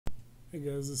Hey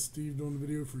guys, this is Steve doing the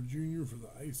video for Junior for the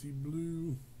Icy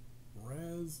Blue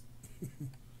Razz.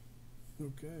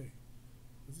 Okay,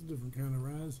 it's a different kind of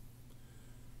Razz.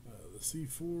 The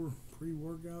C4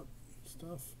 pre-workout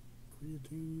stuff,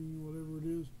 creatine, whatever it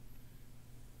is.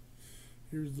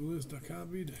 Here's the list I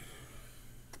copied.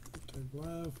 Type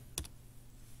live.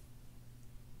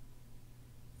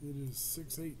 It is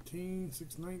 618,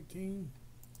 619,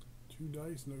 2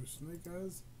 dice, no snake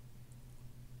eyes.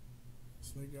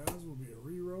 Snake eyes will be a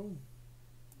reroll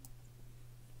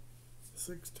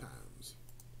 6 times.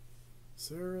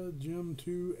 Sarah, Jim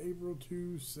 2, April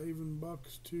 2, Saving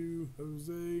Bucks 2,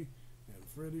 Jose, and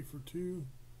Freddie for 2.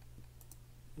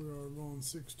 We are going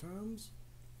 6 times.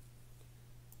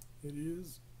 It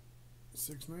is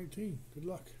 619. Good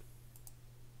luck.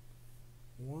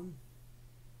 1,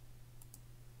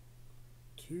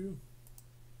 2,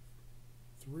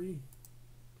 3,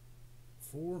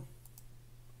 4,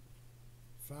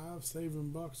 5, Saving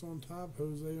Bucks on top,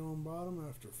 Jose on bottom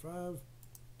after 5.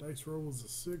 Dice roll was a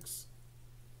 6.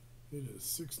 It is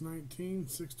 619,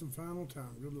 6th and final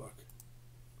time. Good luck.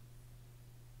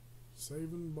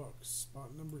 Saving Bucks,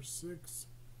 spot number 6,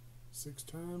 6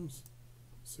 times,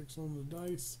 6 on the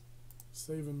dice.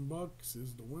 Saving Bucks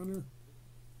is the winner.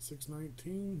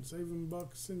 619, Saving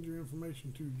Bucks. Send your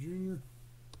information to Junior.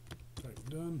 Type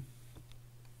done.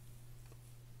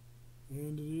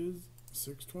 And it is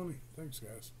 620. Thanks,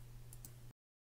 guys.